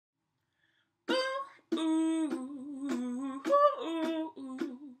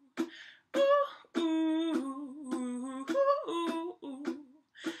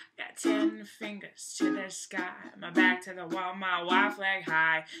fingers to the sky, my back to the wall, my white flag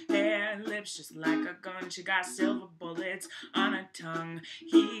high. Hair, lips just like a gun. She got silver bullets on her tongue.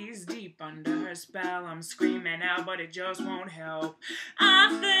 He's deep under her spell. I'm screaming out, but it just won't help.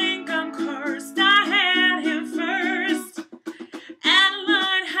 I think I'm cursed. I had him first.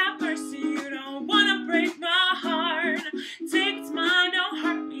 Adeline, have mercy. You don't wanna break my heart. Take mine, don't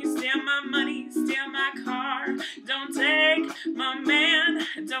hurt me. Steal my money, steal my car. Don't take my man,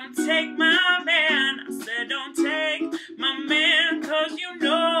 don't take my man. I said don't take my man, 'cause you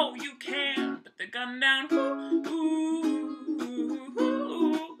know you can. Put the gun down, ooh, ooh, ooh, ooh,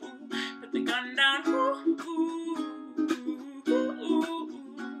 ooh. Put the gun down, ooh, ooh, ooh, ooh, ooh.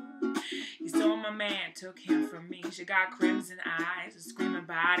 He stole my man, took him from me. She got crimson eyes, a screaming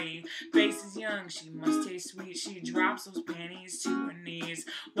body. Face is young, she must taste sweet. She drops those panties to her knees,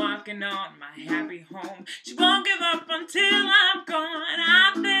 walking on my happy home. She won't give up until I'm gone.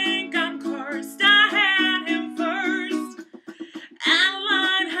 I think I'm cursed. I had him first.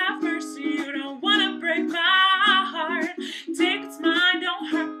 Adeline, have mercy. You don't wanna break my heart. Take what's mine, don't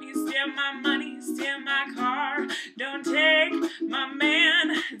hurt me. Steal my money, steal my car. Don't take my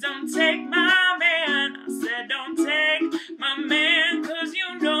man, don't take my man. I said don't take my man, 'cause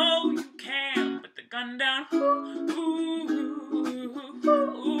you know you can. Put the gun down, ooh, ooh, ooh,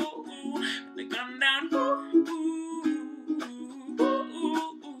 ooh, ooh. Put the gun down, ooh, ooh, ooh,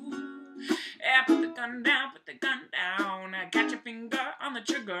 ooh, ooh. Yeah, put the gun down, put the gun down. I got your finger on the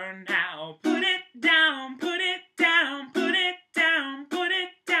trigger now. Put it down,